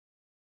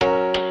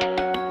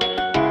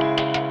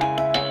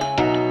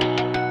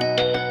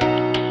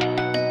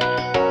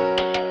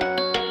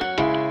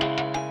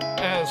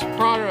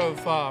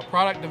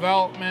product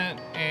development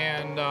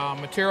and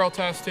material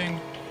testing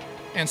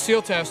and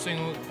seal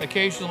testing.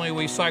 Occasionally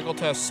we cycle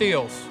test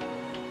seals.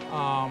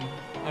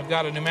 I've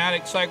got a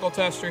pneumatic cycle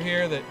tester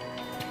here that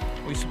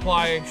we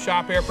supply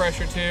shop air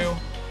pressure to. It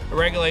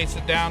regulates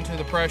it down to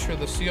the pressure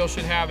the seal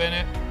should have in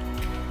it,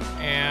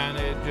 and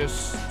it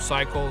just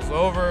cycles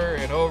over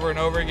and over and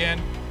over again.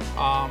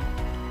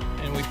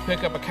 And we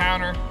pick up a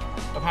counter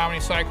of how many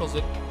cycles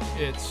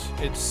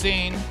it's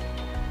seen,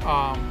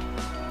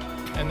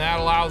 and that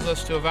allows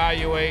us to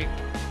evaluate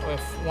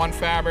if one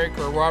fabric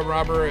or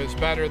rubber is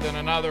better than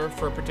another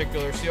for a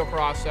particular seal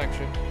cross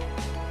section.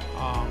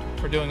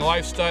 For doing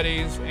life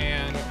studies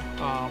and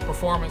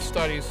performance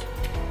studies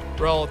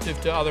relative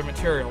to other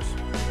materials.